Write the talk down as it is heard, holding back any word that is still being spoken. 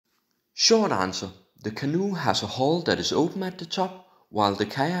Short answer, the canoe has a hull that is open at the top, while the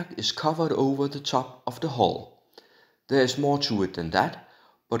kayak is covered over the top of the hull. There is more to it than that,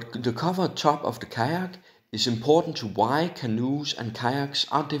 but the covered top of the kayak is important to why canoes and kayaks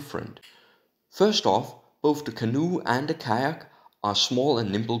are different. First off, both the canoe and the kayak are small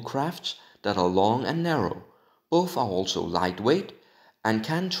and nimble crafts that are long and narrow. Both are also lightweight and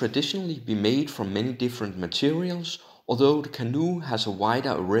can traditionally be made from many different materials, although the canoe has a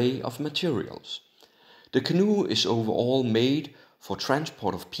wider array of materials. The canoe is overall made for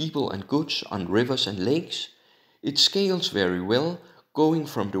transport of people and goods on rivers and lakes. It scales very well, going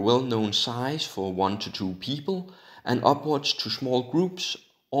from the well-known size for 1 to 2 people and upwards to small groups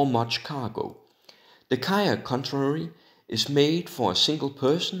or much cargo. The kayak, contrary, is made for a single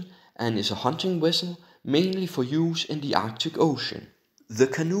person and is a hunting vessel mainly for use in the Arctic Ocean. The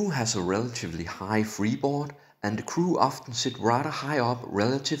canoe has a relatively high freeboard and the crew often sit rather high up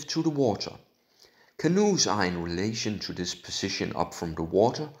relative to the water. Canoes are in relation to this position up from the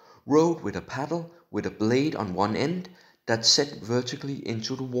water, rowed with a paddle with a blade on one end that's set vertically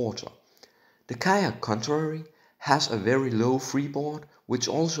into the water. The kayak, contrary, has a very low freeboard, which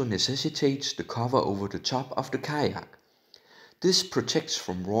also necessitates the cover over the top of the kayak. This protects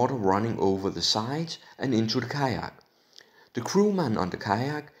from water running over the sides and into the kayak. The crewman on the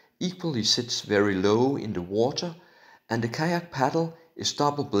kayak equally sits very low in the water, and the kayak paddle is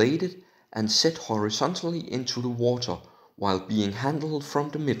double-bladed and set horizontally into the water while being handled from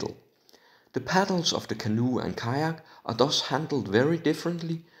the middle. The paddles of the canoe and kayak are thus handled very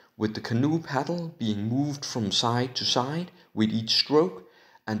differently, with the canoe paddle being moved from side to side with each stroke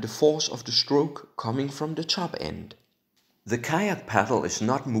and the force of the stroke coming from the top end. The kayak paddle is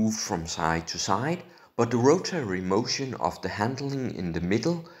not moved from side to side, but the rotary motion of the handling in the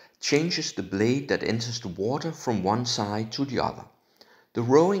middle changes the blade that enters the water from one side to the other. The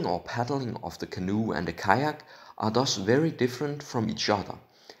rowing or paddling of the canoe and the kayak are thus very different from each other,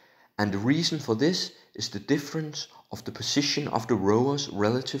 and the reason for this is the difference of the position of the rowers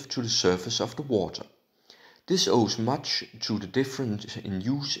relative to the surface of the water. This owes much to the difference in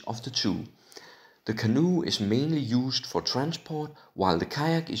use of the two. The canoe is mainly used for transport, while the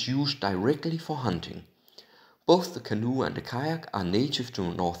kayak is used directly for hunting. Both the canoe and the kayak are native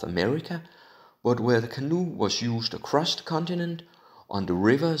to North America, but where the canoe was used across the continent, on the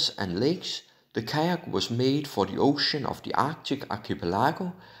rivers and lakes, the kayak was made for the ocean of the Arctic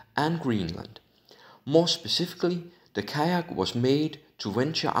archipelago and Greenland. More specifically, the kayak was made to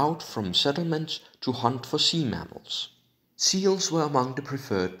venture out from settlements to hunt for sea mammals. Seals were among the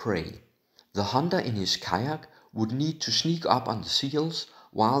preferred prey. The hunter in his kayak would need to sneak up on the seals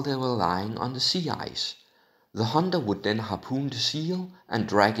while they were lying on the sea ice. The hunter would then harpoon the seal and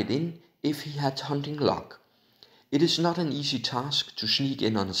drag it in if he had hunting luck. It is not an easy task to sneak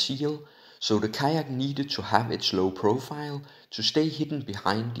in on a seal, so the kayak needed to have its low profile to stay hidden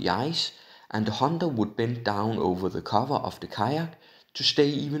behind the ice, and the hunter would bend down over the cover of the kayak to stay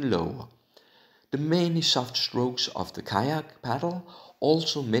even lower. The many soft strokes of the kayak paddle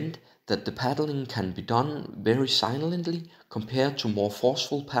also meant that the paddling can be done very silently compared to more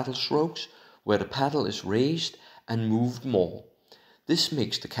forceful paddle strokes where the paddle is raised and moved more. This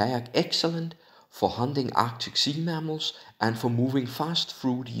makes the kayak excellent for hunting Arctic sea mammals and for moving fast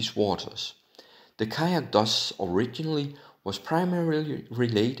through these waters. The kayak thus originally was primarily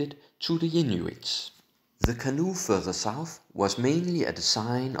related to the Inuits. The canoe further south was mainly a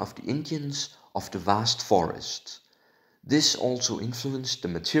design of the Indians of the vast forests. This also influenced the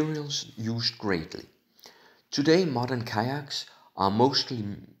materials used greatly. Today modern kayaks are mostly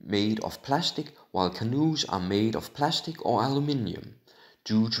made of plastic, while canoes are made of plastic or aluminium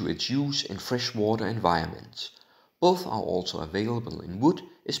due to its use in freshwater environments. Both are also available in wood,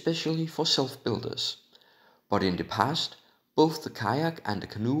 especially for self-builders. But in the past, both the kayak and the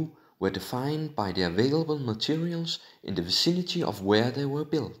canoe were defined by the available materials in the vicinity of where they were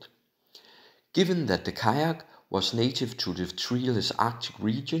built. Given that the kayak was native to the treeless Arctic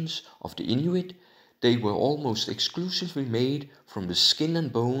regions of the Inuit, they were almost exclusively made from the skin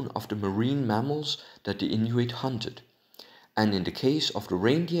and bone of the marine mammals that the Inuit hunted. And in the case of the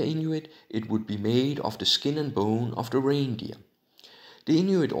reindeer Inuit, it would be made of the skin and bone of the reindeer. The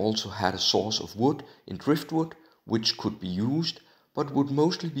Inuit also had a source of wood in driftwood, which could be used, but would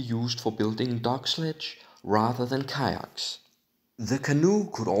mostly be used for building dog sledge rather than kayaks. The canoe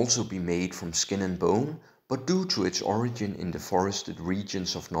could also be made from skin and bone, but due to its origin in the forested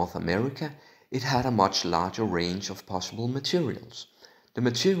regions of North America, it had a much larger range of possible materials. The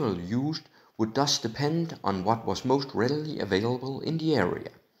material used would thus depend on what was most readily available in the area.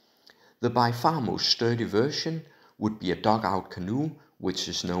 The by far most sturdy version would be a dugout canoe which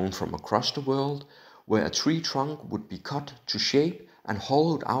is known from across the world, where a tree trunk would be cut to shape and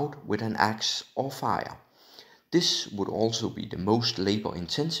hollowed out with an axe or fire. This would also be the most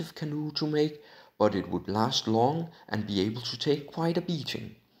labor-intensive canoe to make, but it would last long and be able to take quite a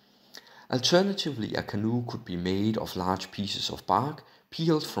beating. Alternatively, a canoe could be made of large pieces of bark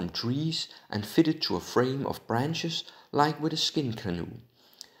peeled from trees and fitted to a frame of branches like with a skin canoe.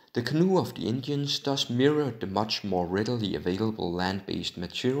 The canoe of the Indians thus mirrored the much more readily available land-based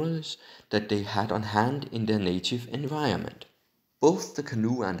materials that they had on hand in their native environment. Both the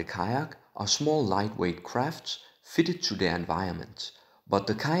canoe and the kayak are small lightweight crafts fitted to their environments, but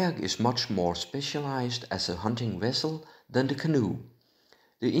the kayak is much more specialized as a hunting vessel than the canoe.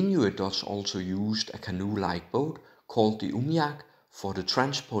 The Inuit thus also used a canoe-like boat called the umiak for the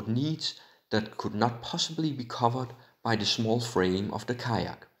transport needs that could not possibly be covered by the small frame of the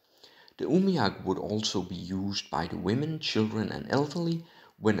kayak. The umiak would also be used by the women, children and elderly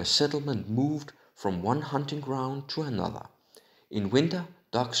when a settlement moved from one hunting ground to another. In winter,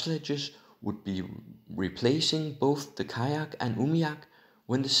 dog sledges would be replacing both the kayak and umiak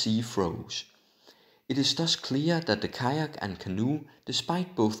when the sea froze. It is thus clear that the kayak and canoe,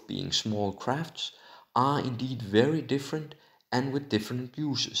 despite both being small crafts, are indeed very different and with different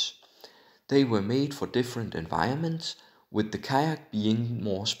uses. They were made for different environments, with the kayak being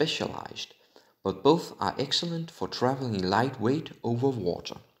more specialized, but both are excellent for traveling lightweight over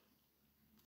water.